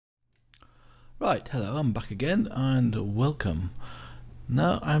Right, hello, I'm back again and welcome.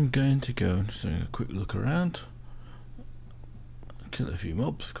 Now I'm going to go and just doing a quick look around. Kill a few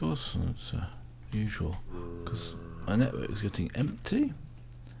mobs, of course, and it's usual because my network is getting empty.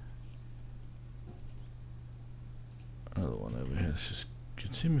 Another one over here, let's just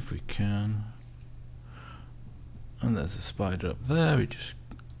get him if we can. And there's a spider up there, we just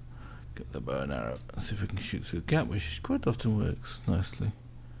get the bow and arrow and see if we can shoot through the gap, which quite often works nicely.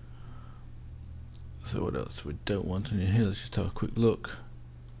 So what else we don't want in here? Let's just have a quick look.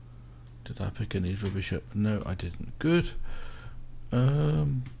 Did I pick any rubbish up? No, I didn't. Good. Bit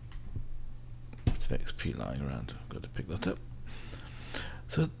of XP lying around. I've got to pick that up.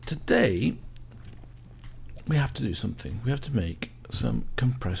 So today we have to do something. We have to make some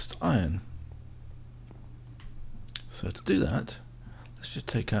compressed iron. So to do that, let's just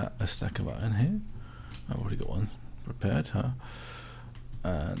take out a stack of iron here. I've already got one prepared, huh?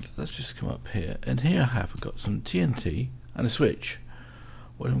 And let's just come up here, and here I have got some TNT and a switch.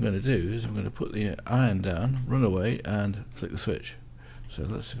 What I'm going to do is I'm going to put the iron down, run away and flick the switch. So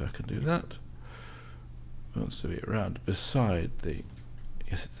let's see if I can do that. Let's do it around beside the,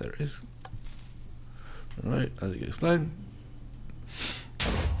 yes there it is. Right, as it explained.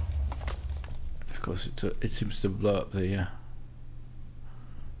 Of course it seems to blow up the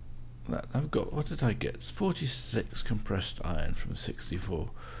that I've got, what did I get? It's 46 compressed iron from 64.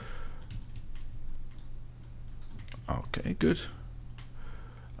 Okay, good.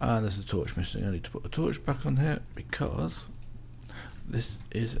 And there's a torch missing. I need to put the torch back on here because this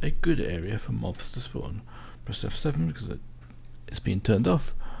is a good area for mobs to spawn. Press F7 because it's been turned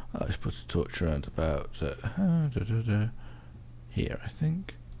off. I'll just put a torch around about here, I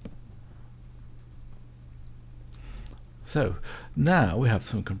think. So now we have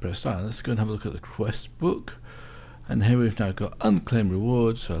some compressed iron. Let's go and have a look at the quest book, and here we've now got unclaimed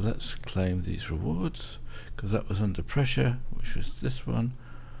rewards. So let's claim these rewards because that was under pressure, which was this one,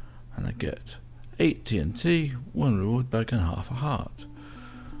 and I get 8 TNT, 1 reward bag and half a heart.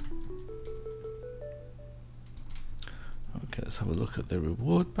 Okay, let's have a look at the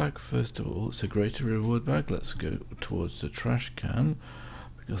reward bag. First of all, it's a greater reward bag. Let's go towards the trash can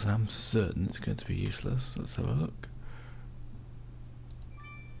because I'm certain it's going to be useless. Let's have a look.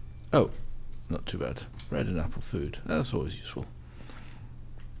 Oh, not too bad. Bread and apple food. That's always useful.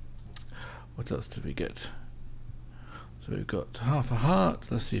 What else did we get? So we've got half a heart.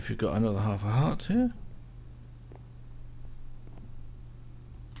 Let's see if we've got another half a heart here.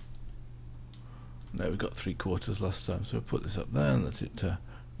 No, we got 3/4 last time. So we'll put this up there and let it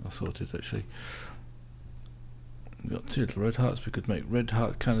I'll sort it actually. We've got 2 little red hearts. We could make red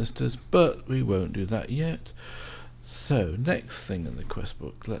heart canisters, but we won't do that yet. So next thing in the quest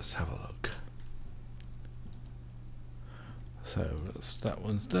book, let's have a look. So that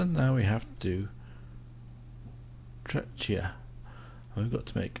one's done. Now we have to do Trachea. We've got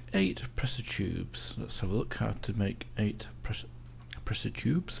to make 8 pressure tubes. Let's have a look how to make 8 pressure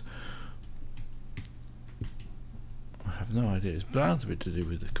tubes. I have no idea. It's bound to be to do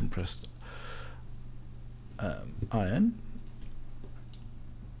with the compressed iron.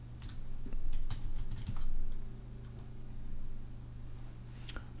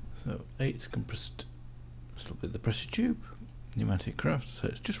 So 8 compressed, this will be the pressure tube, PneumaticCraft, so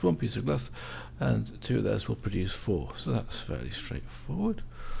it's just 1 piece of glass, and 2 of those will produce 4, so that's fairly straightforward.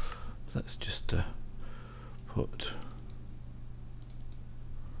 Let's just put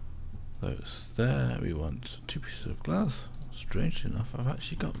those there. We want 2 pieces of glass. Strangely enough, I've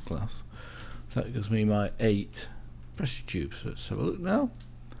actually got glass. So that gives me my 8 pressure tubes. So let's have a look now.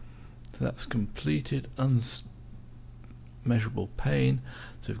 So that's completed. Measurable pane,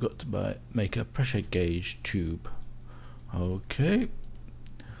 so we've got to make a pressure gauge tube. Okay,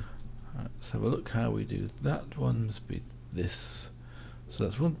 let's have a look how we do that. One must be this. So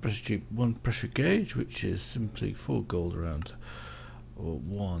that's 1 pressure tube, 1 pressure gauge, which is simply 4 gold around or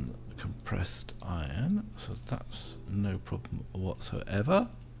 1 compressed iron, so that's no problem whatsoever.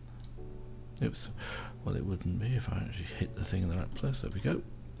 Oops, well it wouldn't be if I actually hit the thing in the right place. There we go.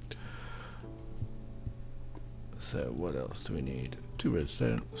 So what else do we need? 2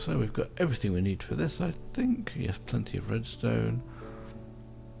 redstone. So we've got everything we need for this, I think. Yes, plenty of redstone.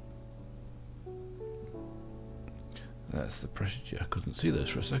 That's the pressure tube. I couldn't see those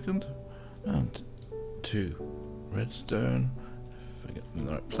for a second. And 2 redstone. If I get them in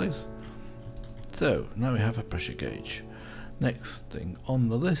the right place. So now we have a pressure gauge. Next thing on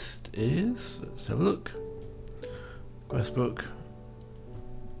the list is, let's have a look. Quest book.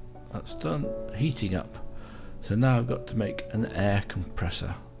 That's done. Heating up. So now I've got to make an air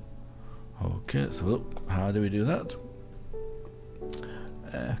compressor. Okay, let's have a look. How do we do that?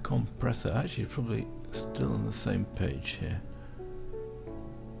 air compressor. Actually, probably still on the same page here.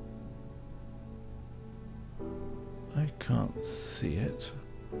 I can't see it.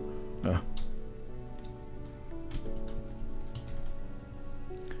 Oh.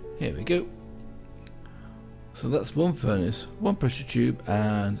 Here we go. So that's one furnace, one pressure tube,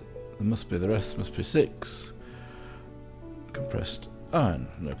 and there must be, the rest must be 6 compressed iron.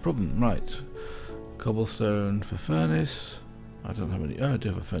 No problem. Right. Cobblestone for furnace. I don't have any. Oh, I do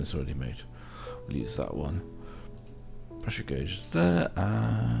have a furnace already made. We'll use that one. Pressure gauge is there,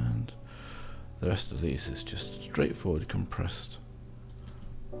 and the rest of these is just straightforward compressed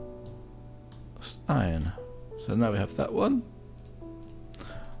iron. So now we have that one.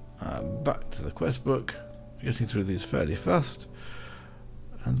 Back to the quest book. Getting through these fairly fast,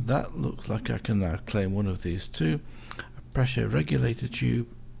 and that looks like I can now claim one of these two: a pressure regulator tube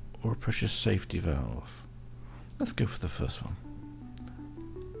or a pressure safety valve. Let's go for the first one.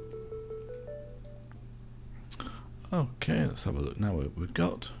 Okay, let's have a look now what we've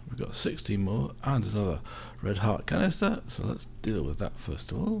got. We've got 16 more and another red heart canister, so let's deal with that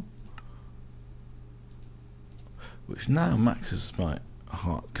first of all, which now maxes my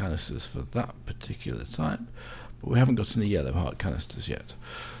heart canisters for that particular type, but we haven't got any yellow heart canisters yet.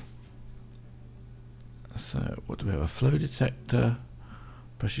 So what do we have? A flow detector,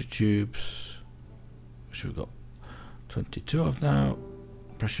 pressure tubes, which we've got 22 of now,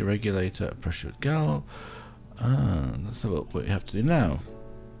 pressure regulator, pressure gal, and let's have a look what we have to do now.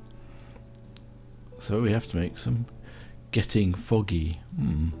 So we have to make some getting foggy.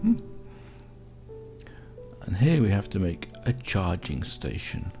 And here we have to make a charging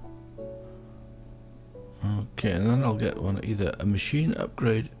station. Okay, and then I'll get one, either a machine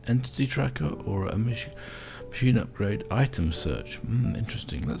upgrade entity tracker or a machine upgrade item search.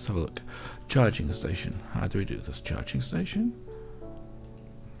 Interesting. Let's have a look. Charging station. How do we do this charging station?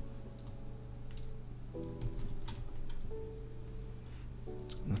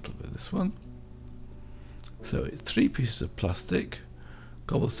 A little bit of this one. So it's 3 pieces of plastic,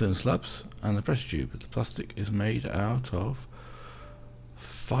 cobblestone slabs, and a pressure tube. The plastic is made out of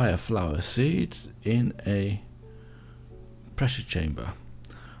fire flower seeds in a pressure chamber,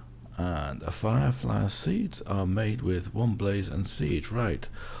 and a fire flower seeds are made with one blaze and seed. Right,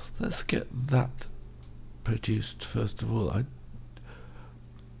 let's get that produced first of all,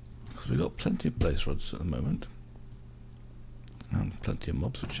 because we've got plenty of blaze rods at the moment and plenty of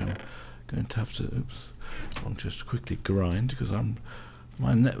mobs, which I'm going to have to I'll just quickly grind because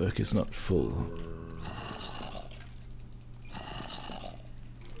my network is not full.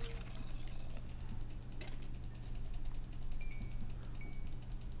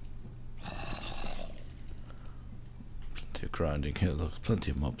 Plenty of grinding here. Look,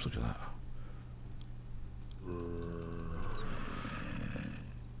 plenty of mobs. Look at that.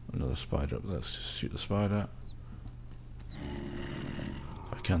 Another spider up there. Let's just shoot the spider.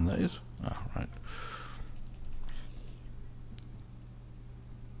 If I can, that is. Ah, right.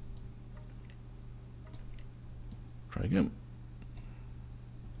 Try again.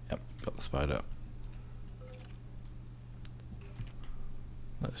 Yep, got the spider.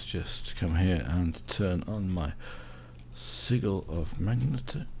 Let's just come here and turn on my sigil of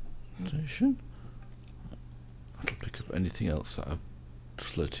magnetation. That'll pick up anything else that I've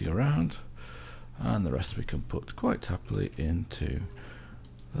floating around, and the rest we can put quite happily into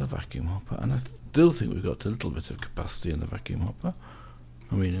the vacuum hopper. And I still think we've got a little bit of capacity in the vacuum hopper.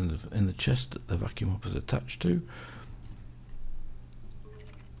 I mean, in the chest that the vacuum hopper is attached to.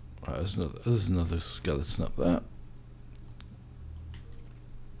 Right, there's another skeleton up there.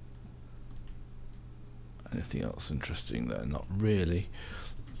 Anything else interesting there? Not really.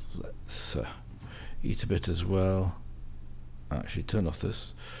 Let's eat a bit as well. Actually, turn off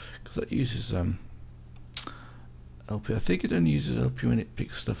this because that uses LP. I think it only uses LP when it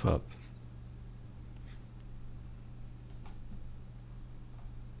picks stuff up.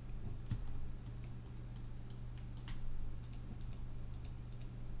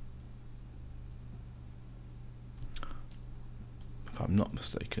 If I'm not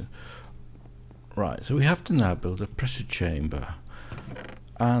mistaken. Right, so we have to now build a pressure chamber.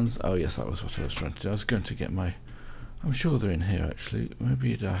 And, oh yes, that was what I was trying to do. I was going to get my, I'm sure they're in here actually.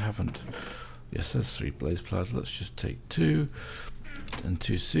 Maybe I haven't. Yes, there's 3 blaze plowers. Let's just take 2 and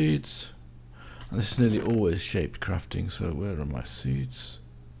 2 seeds. And this is nearly always shaped crafting, so where are my seeds?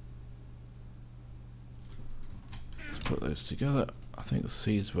 Let's put those together. I think the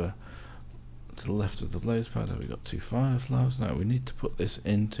seeds were to the left of the blaze powder. We've got 2 fire flowers. Now we need to put this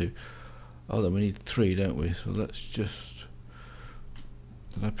into, oh, then we need 3, don't we? So let's just,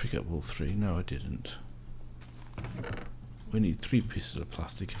 did I pick up all 3? No, I didn't. we need 3 pieces of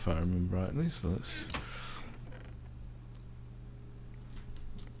plastic if I remember rightly, so let's...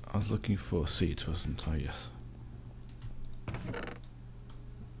 I was looking for seeds, wasn't I? Yes.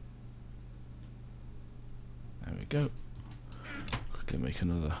 There we go. Quickly make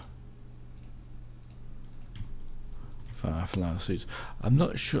another flower seeds. I'm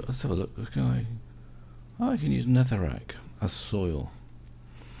not sure. Let's have a look. I can use netherrack as soil.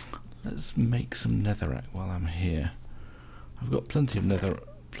 Let's make some netherrack while I'm here. I've got plenty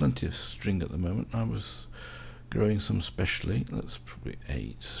of string at the moment. I was growing some specially. Let's probably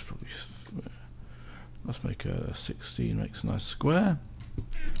 8. Let's make a 16. Makes a nice square.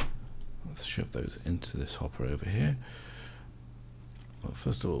 Let's shove those into this hopper over here. Well,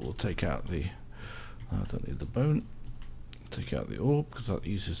 first of all, we'll take out the... I don't need the bone. Take out the ore because that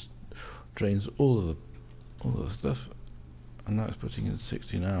drains all of the stuff. And now it's putting in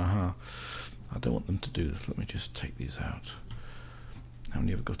 16. Aha! I don't want them to do this. Let me just take these out. How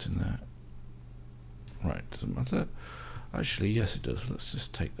many have I got in there? Right, doesn't matter. Actually, yes, it does. Let's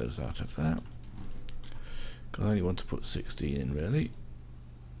just take those out of there. Because I only want to put 16 in, really.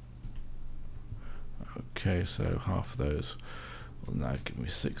 Okay, so half of those will now give me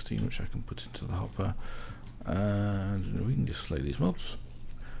 16, which I can put into the hopper. And we can just slay these mobs.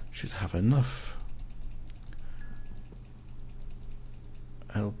 Should have enough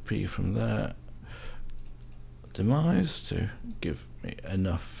LP from there. Demise to give me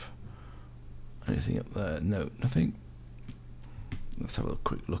enough. Anything up there? No, nothing. Let's have a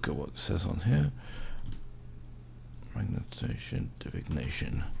quick look at what it says on here. Magnetation,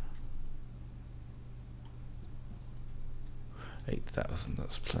 divination. 8,000,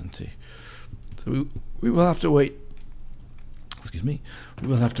 that's plenty. So we will have to wait. Excuse me. We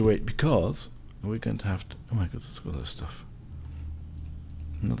will have to wait because we're going to have to... Oh my god, look at all this stuff.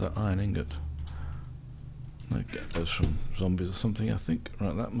 Another iron ingot. I get those from zombies or something, I think.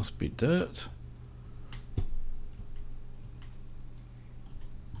 Right, that must be dirt.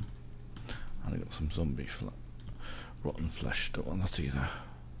 And I got some zombie rotten flesh. Don't want that either.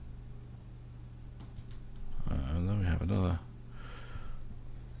 And then we have another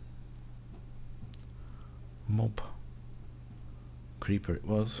mob creeper. It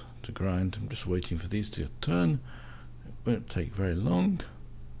was to grind. I'm just waiting for these to turn. It won't take very long.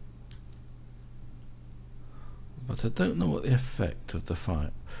 But I don't know what the effect of the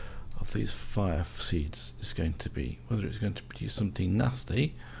fire of these fire seeds is going to be. Whether it's going to produce something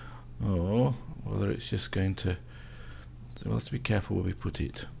nasty, or whether it's just going to... So we'll have to be careful where we put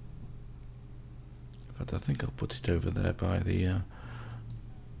it. In fact, I think I'll put it over there by the...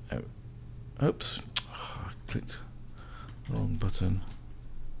 oops, oh, I clicked the wrong button.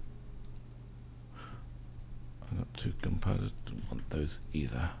 I've got 2 gunpowders. Don't want those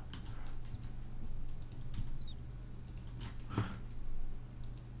either.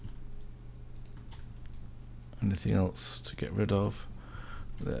 Anything else to get rid of?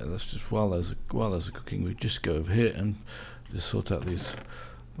 There, let's just while those are cooking, we just go over here and just sort out these.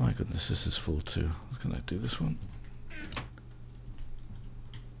 My goodness, this is full too. Can I do this one?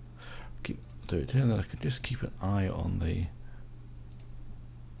 Do it here, and then I can just keep an eye on the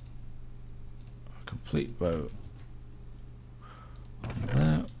complete bow on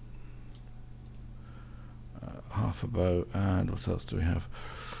there. Half a bow, and what else do we have?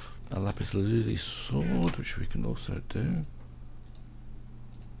 A lapis lazuli sword, which we can also do.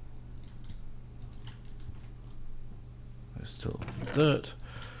 There's still dirt.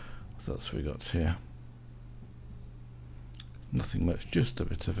 What else have we got here? Nothing much, just a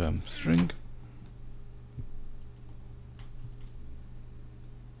bit of string.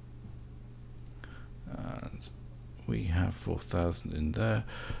 And we have 4,000 in there.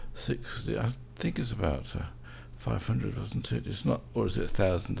 60, I think it's about 500, wasn't it? It's not, or is it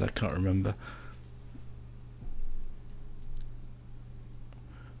 1,000? I can't remember.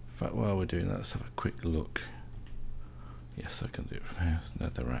 In fact, while we're doing that, let's have a quick look. Yes, I can do it from here.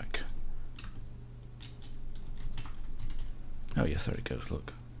 Netherrack. Oh yes, there it goes.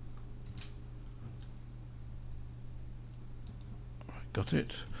 Look. Right, got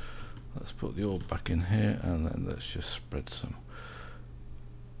it. Let's put the ore back in here, and then let's just spread some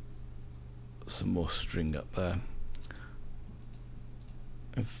more string up there.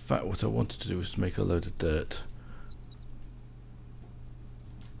 In fact, what I wanted to do was to make a load of dirt.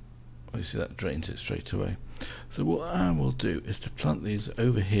 Oh, you see that drains it straight away. So what I will do is to plant these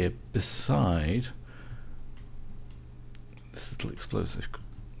over here beside this little explosive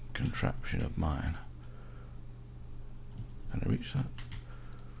contraption of mine. Can I reach that?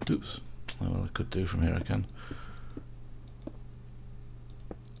 Oops. Oh, well, I could do from here. I can.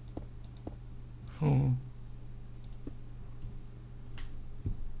 4,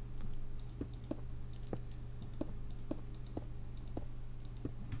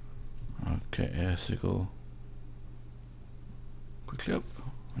 Okay, air sigil. Quickly up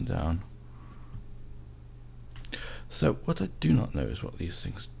and down. So what I do not know is what these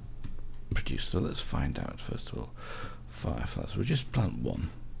things produce. So let's find out first of all. Fireflies. We'll just plant one.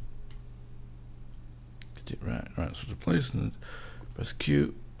 Get it right sort of place, and press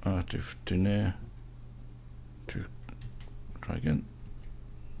Q. To near. To try again.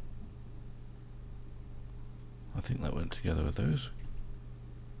 I think that went together with those.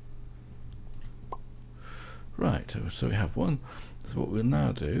 Right, so we have one. So what we'll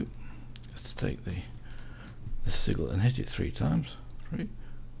now do is to take the sigil and hit it 3 times. 3.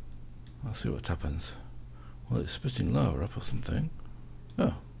 I'll see what happens. Well, it's spitting lava up or something.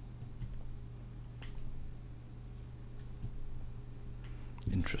 Oh.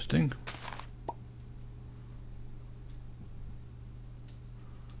 Interesting.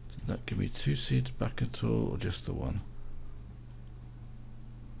 Did that give me 2 seeds back at all, or just the 1?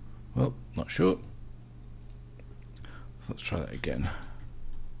 Well, not sure. So let's try that again.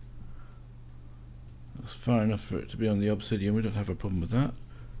 That's far enough for it to be on the obsidian. We don't have a problem with that.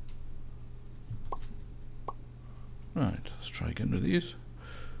 Right, let's try again with these.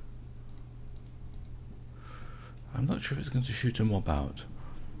 I'm not sure if it's going to shoot a mob out.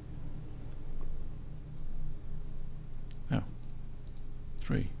 Oh,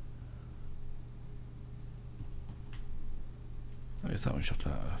 3. Oh, yes, that one shot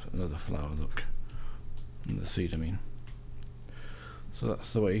out another flower, look. Another seed, I mean. So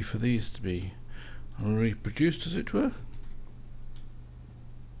that's the way for these to be reproduced, as it were.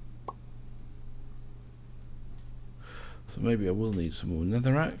 So maybe I will need some more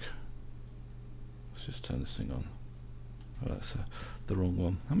netherrack. Let's just turn this thing on. Oh, that's the wrong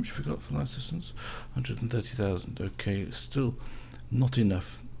one. How much have we got for life distance? 130,000. Okay, it's still not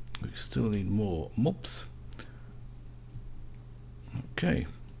enough. We still need more mobs. Okay.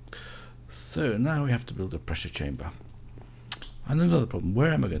 So now we have to build a pressure chamber. And another problem,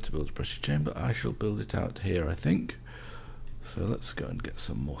 where am I going to build a pressure chamber? I shall build it out here, I think. So let's go and get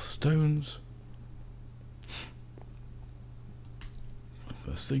some more stones.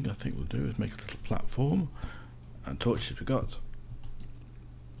 First thing I think we'll do is make a little platform, and torches we got.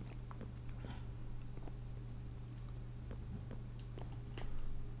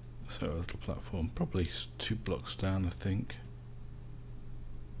 So a little platform, probably 2 blocks down, I think.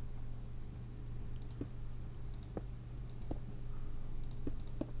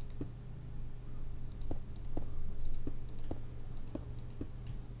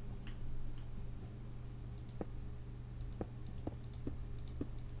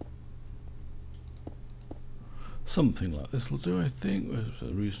 Something like this will do, I think. It's a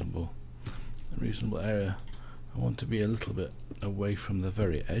reasonable area. I want to be a little bit away from the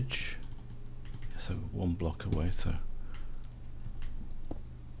very edge, so 1 block away. So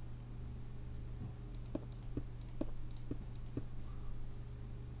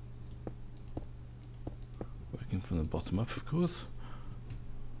working from the bottom up, of course.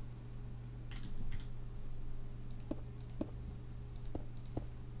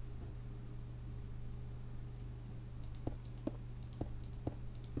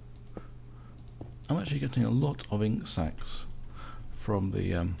 I'm actually getting a lot of ink sacs from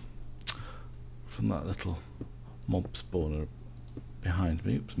the from that little mob spawner behind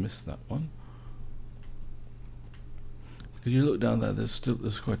me. Oops, missed that one. Because you look down there,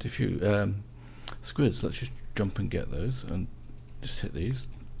 there's quite a few squids. Let's just jump and get those, and just hit these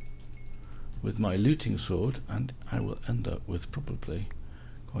with my looting sword, and I will end up with probably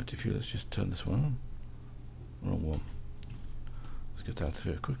quite a few. Let's just turn this one on. Wrong one. Let's get out of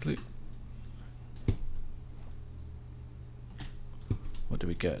here quickly. What do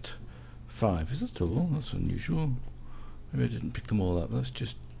we get? 5. Is that all? That's unusual. Maybe I didn't pick them all up. Let's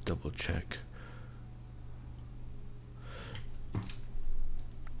just double check.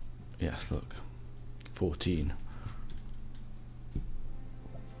 Yes, look. 14.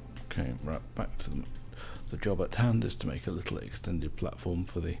 Okay, right, back to the job at hand is to make a little extended platform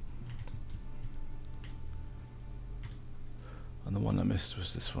for the... And the one I missed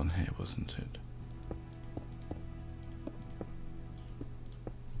was this one here, wasn't it?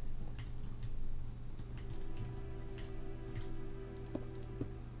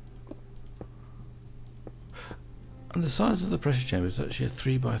 And the size of the pressure chamber is actually a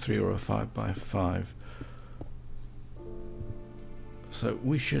 3x3 or a 5x5. So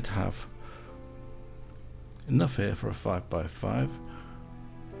we should have enough here for a 5x5.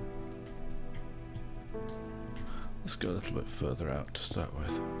 Let's go a little bit further out to start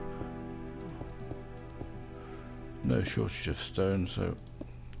with. No shortage of stone, so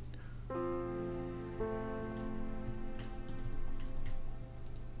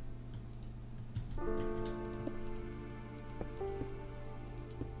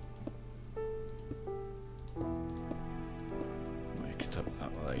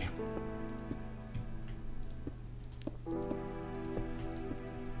Lovely.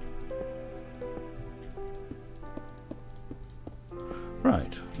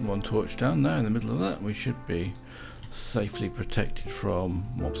 Right, one torch down now in the middle of that. We should be safely protected from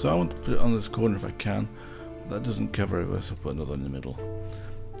mobs. So I want to put it on this corner if I can. That doesn't cover it, so I'll put another in the middle.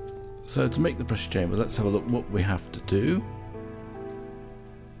 So to make the pressure chamber, let's have a look what we have to do.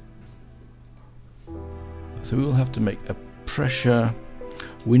 So we will have to make a pressure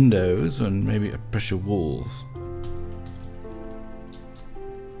windows and maybe a pressure walls.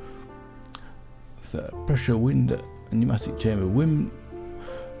 So pressure window, a pneumatic chamber,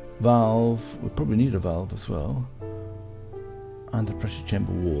 valve, we probably need a valve as well, and a pressure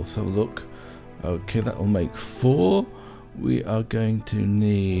chamber wall. So look, okay, that will make 4. We are going to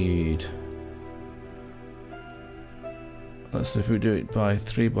need, let's see if we do it by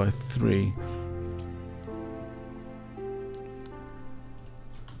 3 by 3.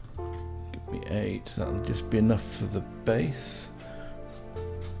 Give me 8, that'll just be enough for the base.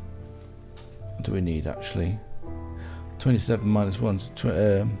 What do we need actually? 27 minus 1 is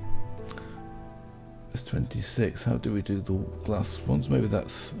 26. How do we do the glass ones? Maybe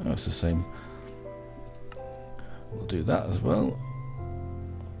that's, oh, it's the same. We'll do that as well.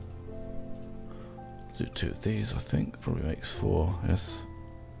 Do 2 of these, I think. Probably makes 4, yes.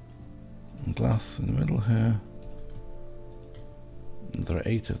 And glass in the middle here. And there are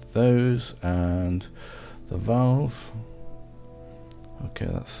 8 of those, and the valve. Okay,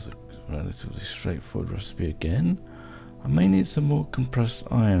 that's a relatively straightforward recipe again. I may need some more compressed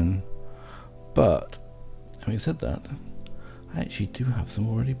iron, but having said that, I actually do have some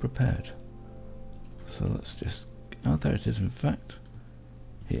already prepared. So let's just, oh, there it is, in fact.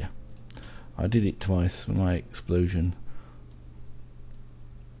 Here. I did it twice with my explosion.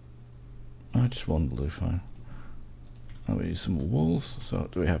 I just one will do fine. Oh, we need some more walls. So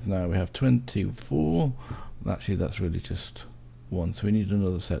what do we have now? We have 24. Actually, that's really just 1. So we need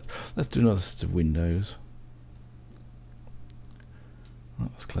another set. Let's do another set of windows.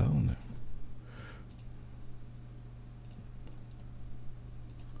 That was clever, wasn't it?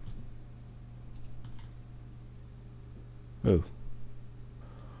 Oh.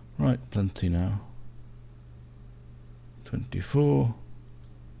 Right, plenty now. 24.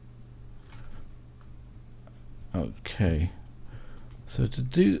 Okay. So to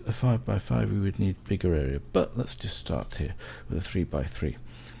do a 5 by 5 we would need bigger area, but let's just start here with a 3 by 3.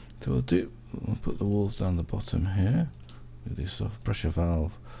 So we'll put the walls down the bottom here with these sort of pressure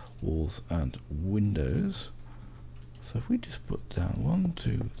valve walls and windows. So if we just put down 1,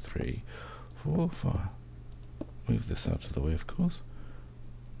 2, 3, 4, 5. Move this out of the way, of course.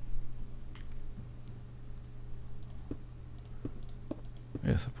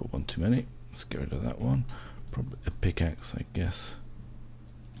 Yes, I put one too many. Let's get rid of that one. Probably a pickaxe, I guess.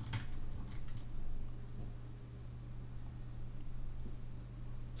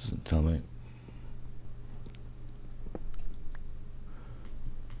 Doesn't tell me.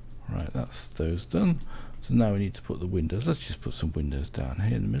 Right, that's those done. So now we need to put the windows. Let's just put some windows down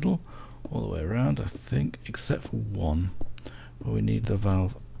here in the middle, all the way around, I think, except for one, where we need the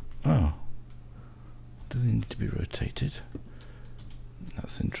valve. Oh, do they need to be rotated?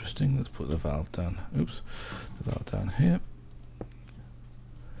 That's interesting. Let's put the valve down. Oops, the valve down here.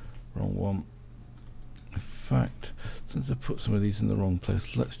 Wrong one. In fact, since I put some of these in the wrong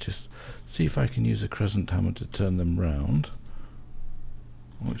place, let's just see if I can use a crescent hammer to turn them round,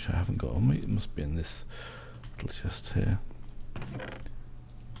 which I haven't got on me. It must be in this little chest here.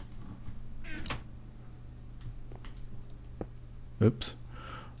 Oops.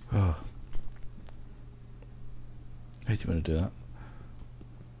 Oh, I hate it when I do that.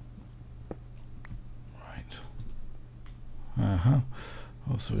 Right.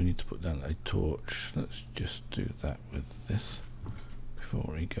 Also, we need to put down a torch. Let's just do that with this before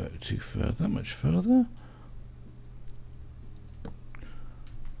we go much further.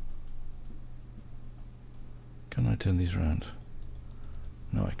 Can I turn these around?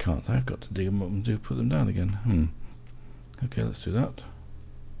 No, I can't. I've got to dig them up and put them down again. Okay, let's do that.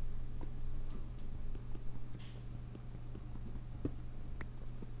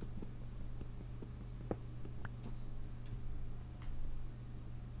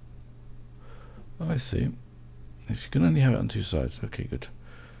 I see. If you can only have it on 2 sides, okay, good.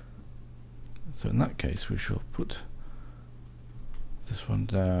 So in that case, we shall put this one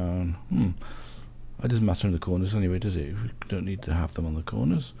down. It doesn't matter in the corners anyway, does it? We don't need to have them on the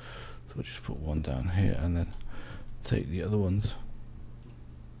corners. So we'll just put one down here and then take the other ones,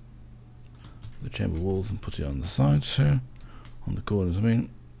 the chamber walls, and put it on the sides here, on the corners, I mean.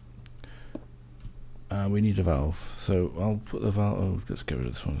 we need a valve, so I'll put the valve. Oh, let's get rid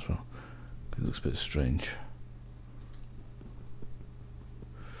of this one as well. It looks a bit strange.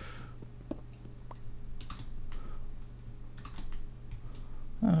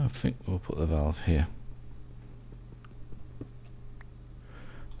 I think we'll put the valve here.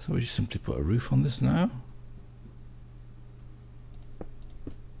 So we just simply put a roof on this now.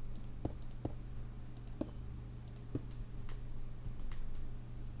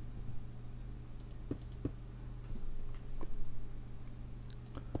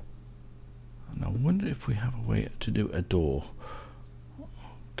 And I wonder if we have a way to do a door.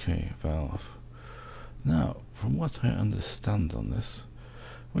 Okay, valve. Now, from what I understand on this,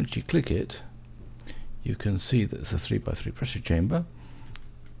 once you click it, you can see that it's a 3x3 pressure chamber,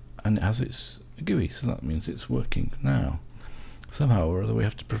 and it has its GUI, so that means it's working now. Somehow or other we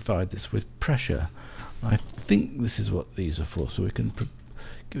have to provide this with pressure. I think this is what these are for, so we can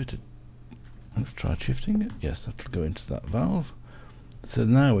give it a... Let's try shifting it. Yes, that'll go into that valve. So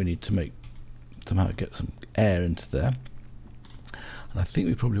now we need to somehow get some air into there, and I think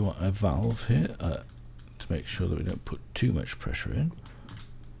we probably want a valve here to make sure that we don't put too much pressure in.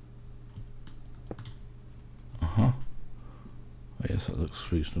 Oh, yes, that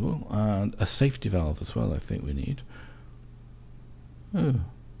looks reasonable. And a safety valve as well, I think we need. Oh,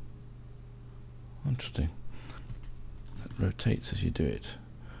 interesting. It rotates as you do it.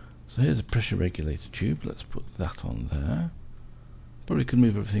 So here's a pressure regulator tube. Let's put that on there. Probably could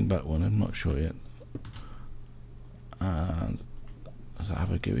move everything back one, I'm not sure yet. And does it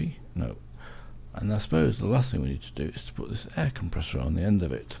have a GUI? No. And I suppose the last thing we need to do is to put this air compressor on the end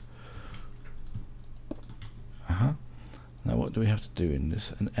of it. Now what do we have to do in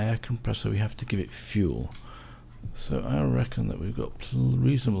this? An air compressor, we have to give it fuel. So I reckon that we've got a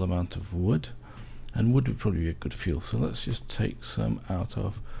reasonable amount of wood, and wood would probably be a good fuel. So let's just take some out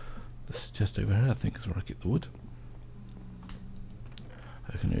of this chest over here. I think is where I get the wood.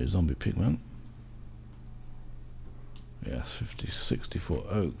 I can hear a zombie pigman. Yes, 64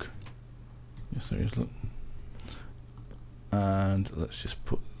 oak. Yes, there is, look. And let's just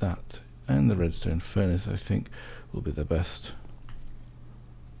put that in the redstone furnace, I think will be the best.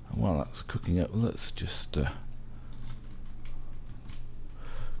 And while that's cooking up, let's just go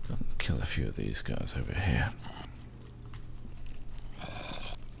and kill a few of these guys over here.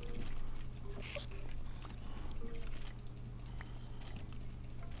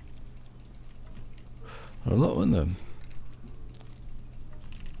 There are a lot of them.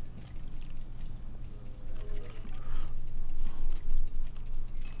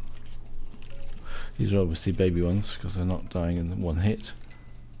 These are obviously baby ones because they're not dying in one hit.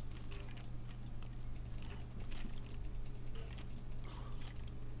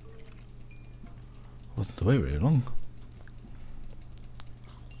 Wasn't the way very long.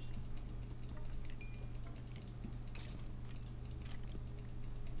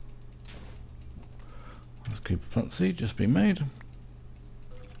 There's a creeper plant seed just been made.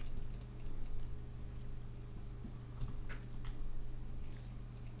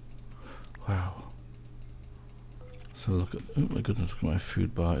 Wow. So look at, oh my goodness, my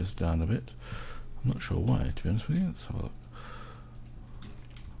food bar is down a bit. I'm not sure why, to be honest with you. Let's have a look.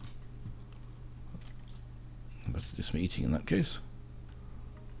 I better do some eating in that case.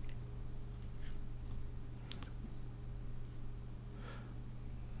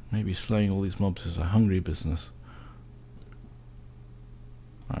 Maybe slaying all these mobs is a hungry business.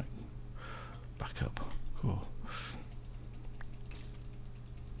 Right, back up. Cool.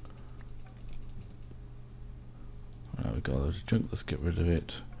 Right, we've got a load of junk. Let's get rid of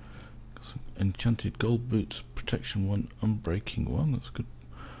it. Got some enchanted gold boots, protection 1, unbreaking 1. That's good.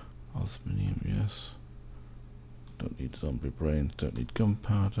 Osminium, yes. Don't need zombie brains. Don't need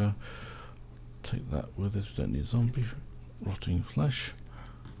gunpowder. Take that with us. We don't need zombie rotting flesh.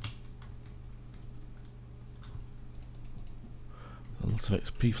 Lots of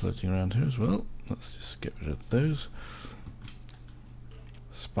XP floating around here as well. Let's just get rid of those.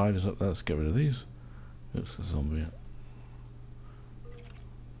 Spiders up there, let's get rid of these. Oops, a zombie.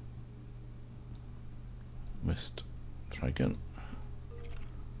 Missed. Try again.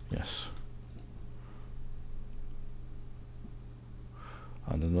 Yes.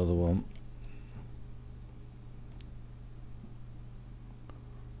 And another one.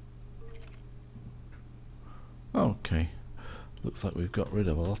 Okay. Looks like we've got rid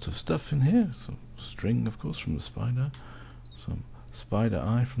of a lot of stuff in here. Some string, of course, from the spider. Some spider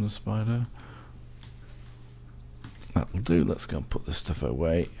eye from the spider. That'll do. Let's go and put this stuff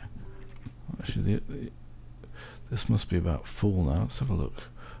away. Actually, this must be about full now. Let's have a look.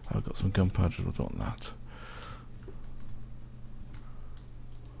 I've got some gunpowder. I don't want that.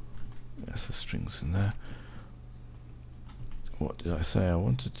 Yes, the strings in there. What did I say I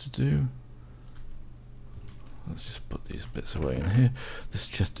wanted to do? Let's just put these bits away in here. This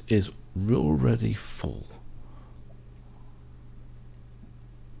chest is already full.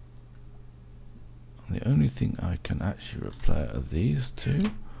 And the only thing I can actually replace are these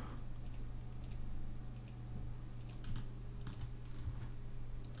two.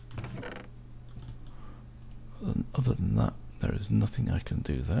 Other than that, there is nothing I can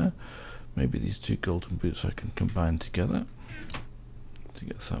do there. Maybe these two golden boots I can combine together to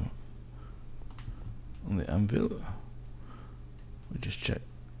get some on the anvil. We just check.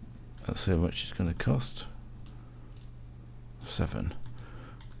 Let's see how much it's going to cost. 7.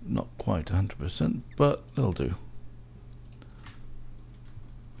 Not quite 100%, but they'll do.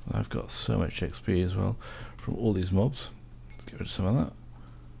 I've got so much XP as well from all these mobs. Let's get rid of some of that.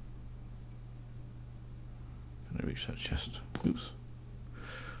 Can I reach that chest? Oops.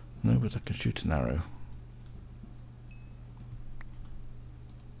 No, but I can shoot an arrow.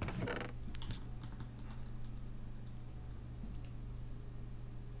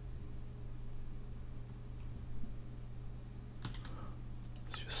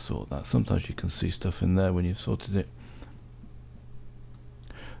 Let's just sort that. Sometimes you can see stuff in there when you've sorted it.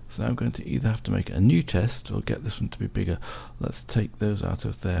 So I'm going to either have to make a new test or get this one to be bigger. Let's take those out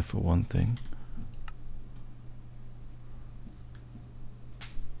of there for one thing.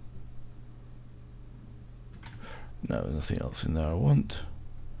 No, nothing else in there I want.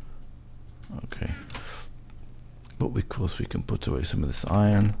 Okay. But of course we can put away some of this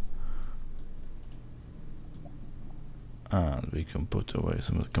iron. And we can put away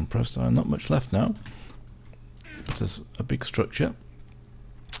some of the compressed iron. Not much left now. But there's a big structure.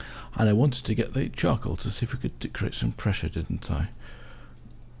 And I wanted to get the charcoal to see if we could create some pressure, didn't I?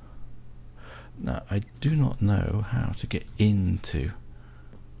 Now, I do not know how to get into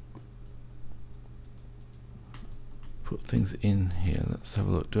put things in here. Let's have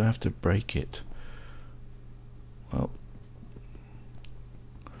a look. Do I have to break it? Well,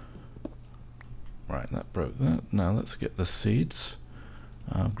 right, that broke that. Now let's get the seeds.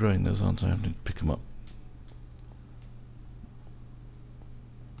 I'm growing those, aren't I? I have to pick them up.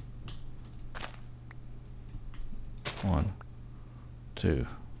 One, two,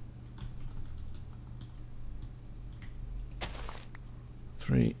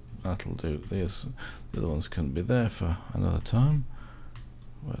 three. That'll do. These, the other ones can be there for another time.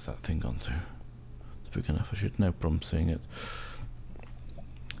 Where's that thing gone to? It's big enough. I should no problem seeing it.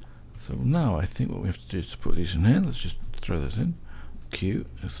 So now I think what we have to do is to put these in here. Let's just throw those in. Q.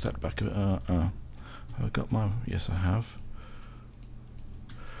 Step back a bit. Have I got my? Yes, I have.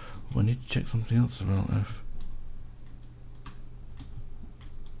 Oh, I need to check something else about F.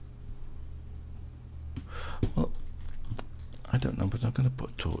 Well, I don't know, but I'm going to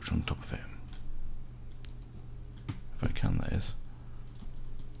put a torch on top of it. If I can, that is.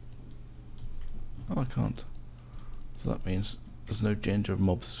 Oh, I can't. So that means there's no danger of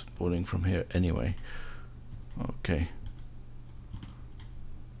mobs spawning from here anyway. Okay.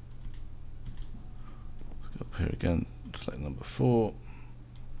 Let's go up here again, select number 4.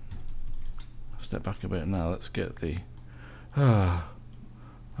 Step back a bit now, let's get the... I've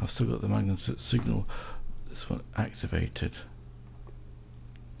still got the magnetic signal. This one activated.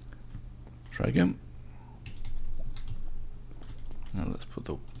 Try again. Now let's put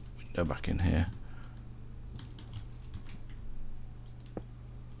the window back in here.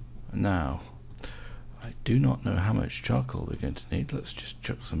 And now, I do not know how much charcoal we're going to need. Let's just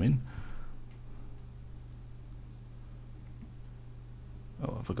chuck some in.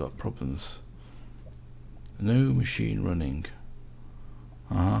 Oh, I've got problems. No machine running.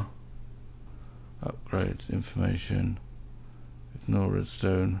 Upgrade information. Ignore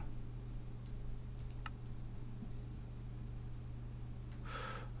redstone.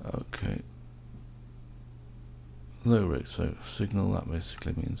 Okay. Low rate, so signal, that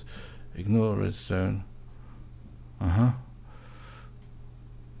basically means ignore redstone. I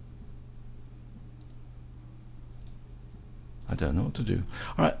don't know what to do.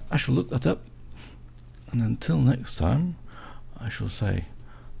 Alright, I shall look that up. And until next time, I shall say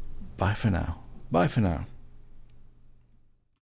bye for now. Bye for now.